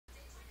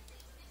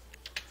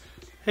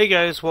Hey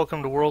guys,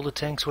 welcome to World of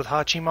Tanks with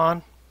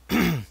Hachiman.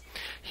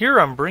 Here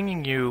I'm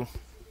bringing you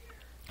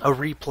a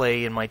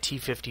replay in my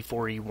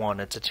T-54E1.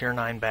 It's a Tier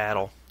 9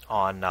 battle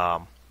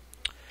on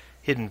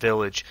Hidden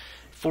Village.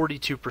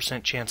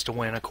 42% chance to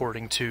win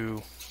according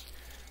to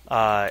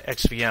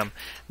XVM.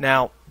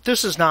 Now,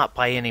 this is not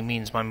by any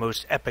means my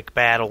most epic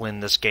battle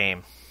in this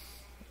game.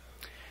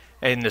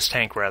 In this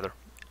tank, rather.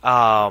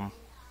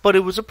 But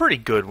it was a pretty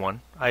good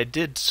one. I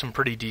did some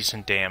pretty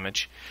decent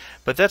damage.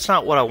 But that's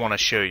not what I want to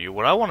show you.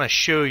 What I want to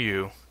show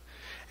you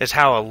is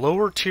how a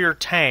lower tier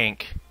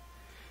tank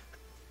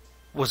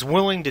was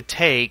willing to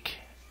take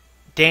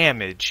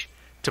damage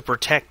to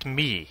protect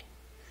me.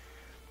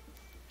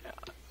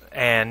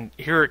 And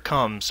here it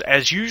comes.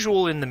 As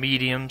usual in the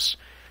mediums,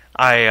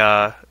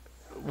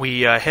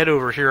 we head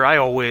over here.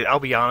 I'll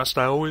be honest,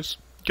 I always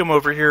come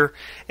over here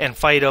and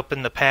fight up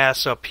in the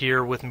pass up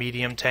here with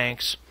medium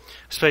tanks,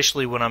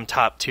 especially when I'm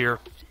top tier.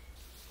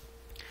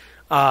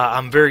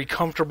 I'm very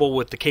comfortable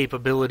with the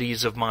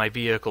capabilities of my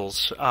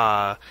vehicles,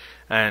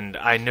 and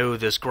I know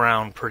this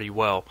ground pretty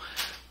well.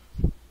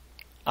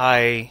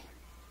 I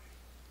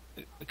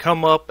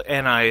come up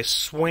and I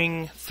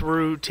swing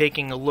through,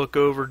 taking a look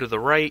over to the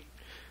right,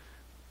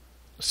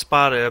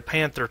 spot a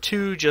Panther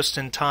 2 just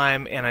in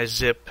time, and I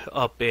zip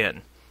up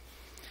in.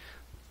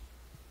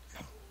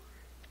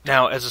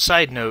 Now, as a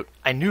side note,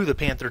 I knew the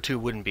Panther 2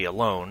 wouldn't be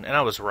alone, and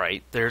I was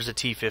right. There's a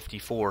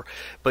T-54.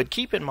 But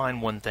keep in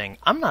mind one thing.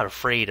 I'm not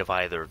afraid of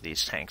either of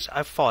these tanks.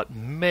 I've fought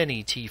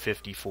many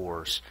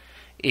T-54s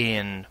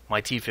in my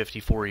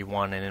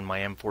T-54E1 and in my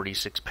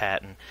M46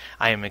 Patton.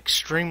 I am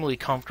extremely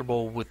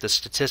comfortable with the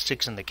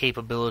statistics and the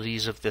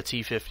capabilities of the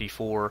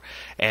T-54,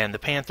 and the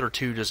Panther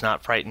 2 does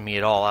not frighten me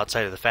at all,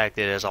 outside of the fact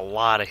that it has a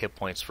lot of hit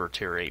points for a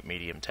Tier 8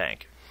 medium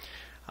tank.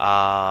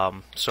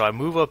 So I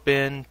move up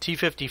in,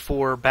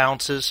 T-54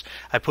 bounces,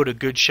 I put a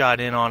good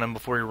shot in on him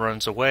before he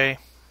runs away,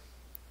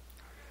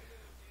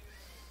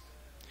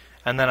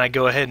 and then I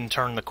go ahead and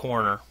turn the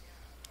corner.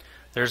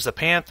 There's the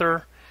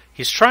Panther.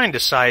 He's trying to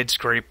side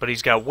scrape, but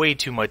he's got way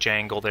too much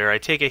angle there. I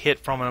take a hit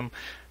from him,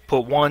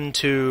 put 1,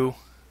 2,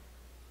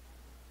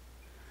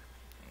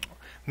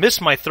 miss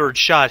my third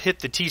shot, hit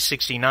the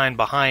T-69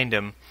 behind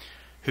him,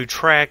 who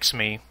tracks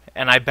me,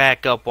 and I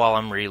back up while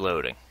I'm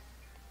reloading.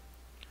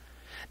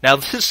 Now,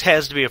 this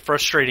has to be a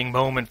frustrating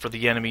moment for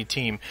the enemy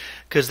team,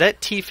 because that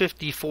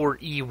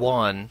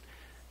T-54E1,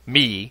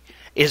 me,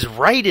 is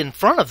right in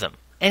front of them,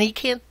 and they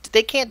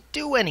can't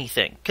do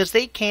anything, because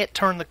they can't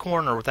turn the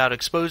corner without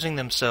exposing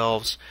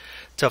themselves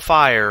to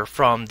fire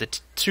from the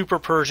Super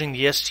Pershing,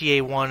 the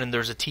STA-1, and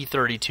there's a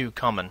T-32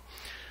 coming.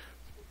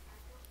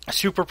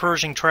 Super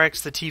Pershing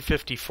tracks the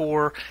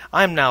T-54.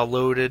 I'm now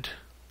loaded.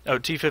 Oh,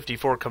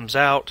 T-54 comes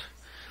out.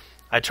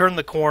 I turn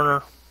the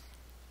corner.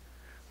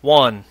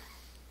 1,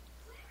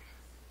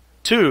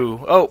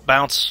 2, oh,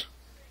 bounce.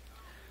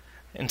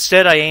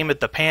 Instead, I aim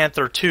at the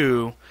Panther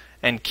 2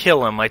 and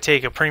kill him. I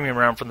take a premium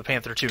round from the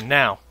Panther 2.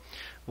 Now,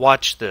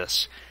 watch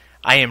this.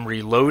 I am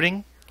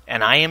reloading,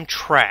 and I am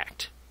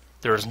tracked.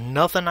 There is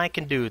nothing I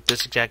can do at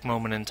this exact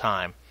moment in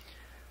time.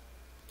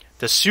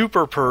 The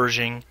Super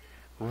Pershing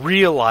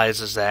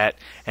realizes that,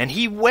 and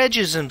he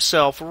wedges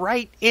himself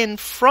right in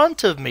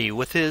front of me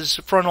with his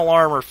frontal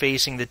armor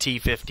facing the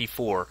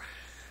T-54,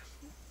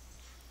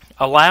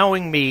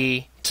 allowing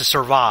me to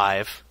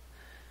survive,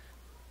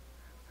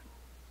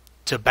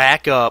 to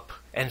back up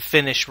and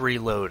finish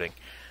reloading.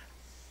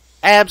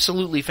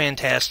 Absolutely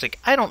fantastic.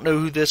 I don't know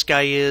who this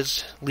guy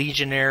is,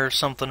 Legionnaire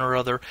something or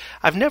other.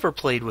 I've never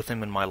played with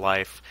him in my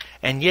life,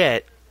 and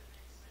yet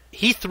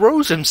he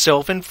throws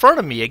himself in front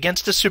of me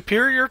against a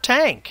superior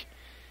tank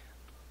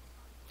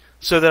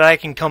so that I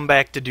can come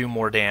back to do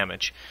more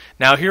damage.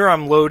 Now here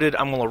I'm loaded.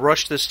 I'm going to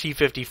rush this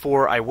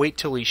T-54. I wait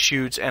till he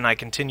shoots and I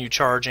continue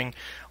charging.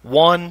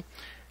 1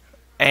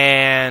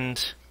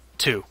 and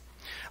 2.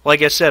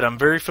 Like I said, I'm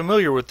very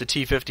familiar with the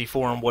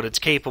T-54 and what it's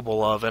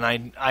capable of,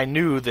 and I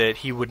knew that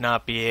he would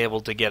not be able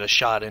to get a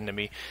shot into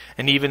me.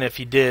 And even if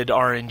he did,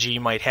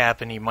 RNG might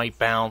happen, he might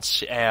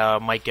bounce,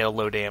 might get a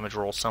low damage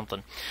roll,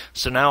 something.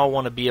 So now I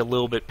want to be a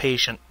little bit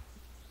patient.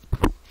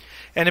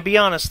 And to be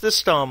honest,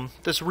 this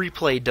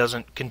replay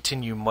doesn't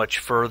continue much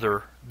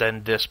further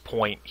than this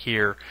point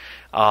here,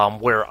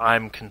 where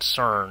I'm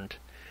concerned.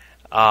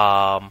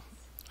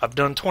 I've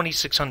done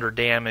 2,600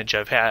 damage.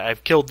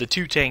 I've killed the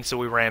 2 tanks that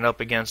we ran up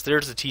against.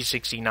 There's the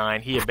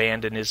T-69. He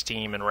abandoned his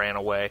team and ran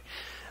away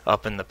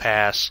up in the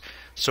pass.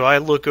 So I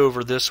look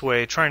over this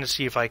way, trying to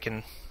see if I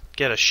can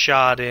get a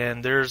shot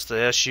in. There's the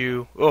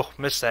SU. Oh,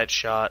 missed that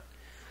shot.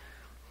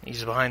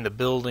 He's behind the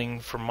building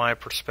from my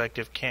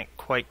perspective. Can't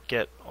quite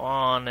get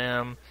on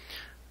him.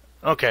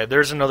 Okay,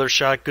 there's another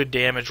shot. Good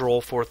damage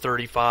roll,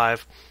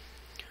 435.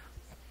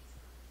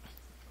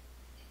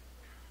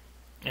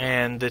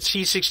 And the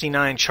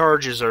T-69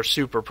 charges are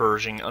Super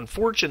Pershing.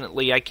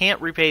 Unfortunately, I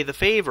can't repay the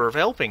favor of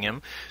helping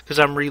him because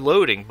I'm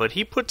reloading, but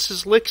he puts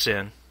his licks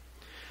in.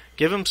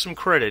 Give him some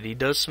credit. He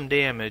does some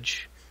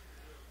damage.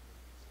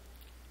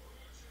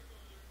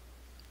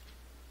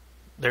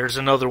 There's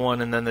another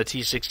one, and then the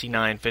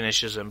T-69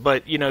 finishes him.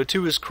 But, you know,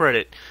 to his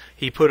credit,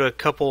 he put a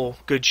couple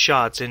good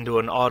shots into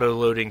an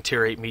auto-loading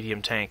Tier 8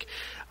 medium tank.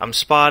 I'm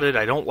spotted.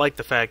 I don't like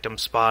the fact I'm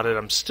spotted.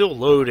 I'm still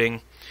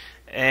loading,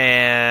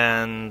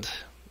 and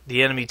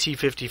the enemy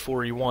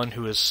T-54E1,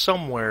 who is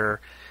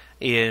somewhere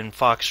in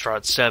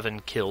Foxtrot 7,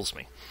 kills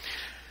me.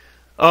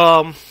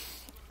 And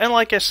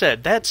like I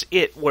said, that's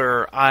it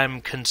where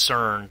I'm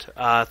concerned.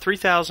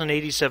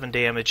 3,087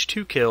 damage,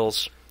 2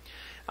 kills.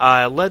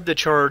 I led the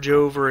charge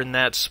over in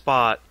that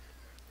spot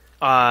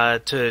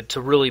to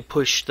really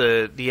push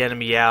the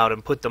enemy out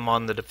and put them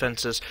on the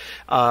defensive.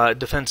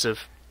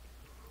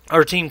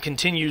 Our team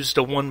continues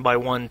to one by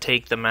one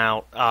take them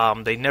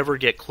out. They never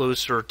get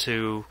closer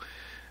to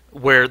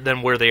where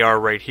they are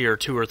right here,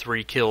 2 or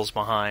 3 kills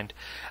behind.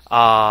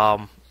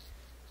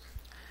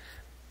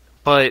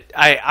 But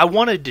I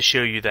wanted to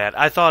show you that.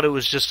 I thought it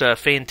was just a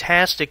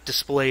fantastic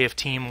display of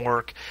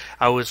teamwork.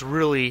 I was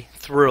really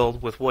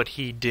thrilled with what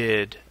he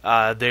did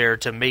there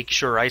to make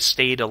sure I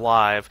stayed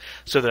alive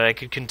so that I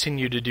could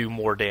continue to do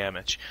more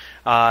damage.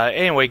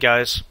 Anyway,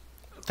 guys,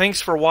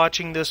 thanks for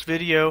watching this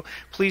video.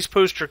 Please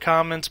post your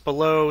comments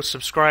below,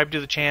 subscribe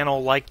to the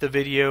channel, like the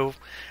video.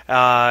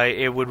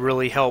 It would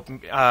really help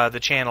the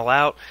channel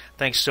out.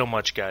 Thanks so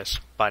much,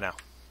 guys. Bye now.